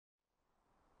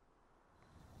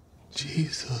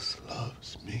Jesus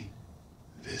loves me,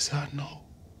 this I know,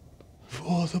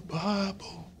 for the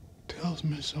Bible tells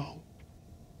me so.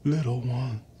 Little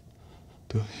ones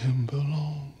to him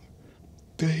belong.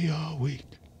 They are weak,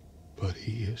 but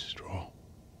he is strong.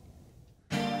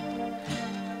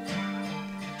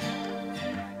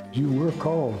 You were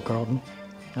called, Carlton.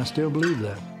 I still believe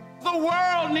that. The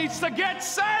world needs to get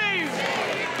saved.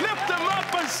 Lift them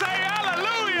up and say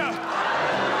hallelujah.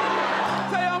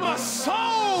 Say, I'm a soldier.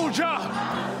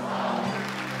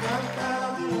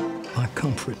 My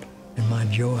comfort and my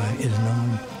joy is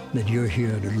knowing that you're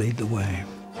here to lead the way.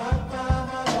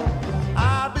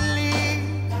 I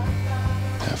believe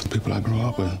half the people I grew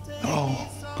up with are all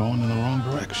going in the wrong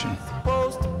direction.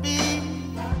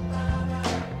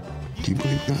 Do you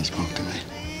believe God spoke to me?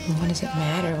 What does it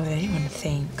matter what anyone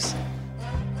thinks?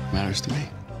 It matters to me.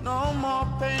 No more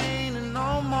pain and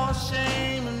no more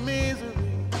shame and misery.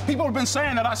 People have been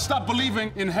saying that I stopped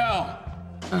believing in hell.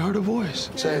 I heard a voice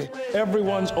say,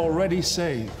 Everyone's already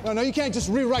saved. No, you can't just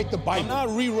rewrite the Bible. I'm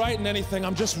not rewriting anything,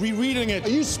 I'm just rereading it.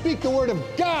 You speak the word of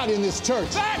God in this church.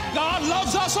 That God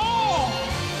loves us all!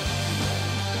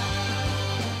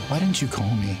 why didn't you call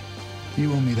me?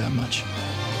 You owe me that much.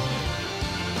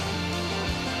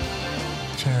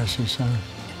 Seriously, son,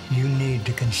 you need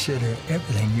to consider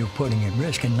everything you're putting at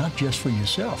risk, and not just for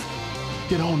yourself.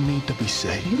 You don't need to be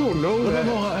saved. You don't know that.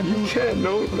 No, you can't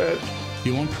know that.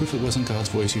 You want proof it wasn't God's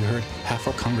voice you heard? Half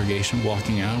our congregation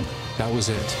walking out, that was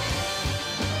it.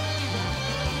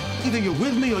 Either you're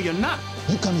with me or you're not.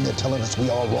 You come in here telling us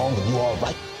we all wrong and you all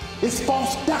right. It's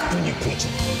false doctrine you're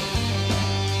preaching.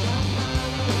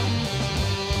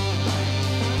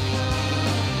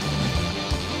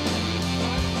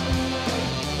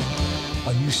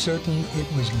 Are you certain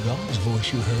it was God's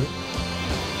voice you heard?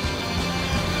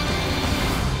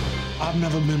 I've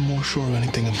never been more sure of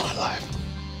anything in my life.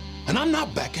 And I'm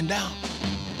not backing down.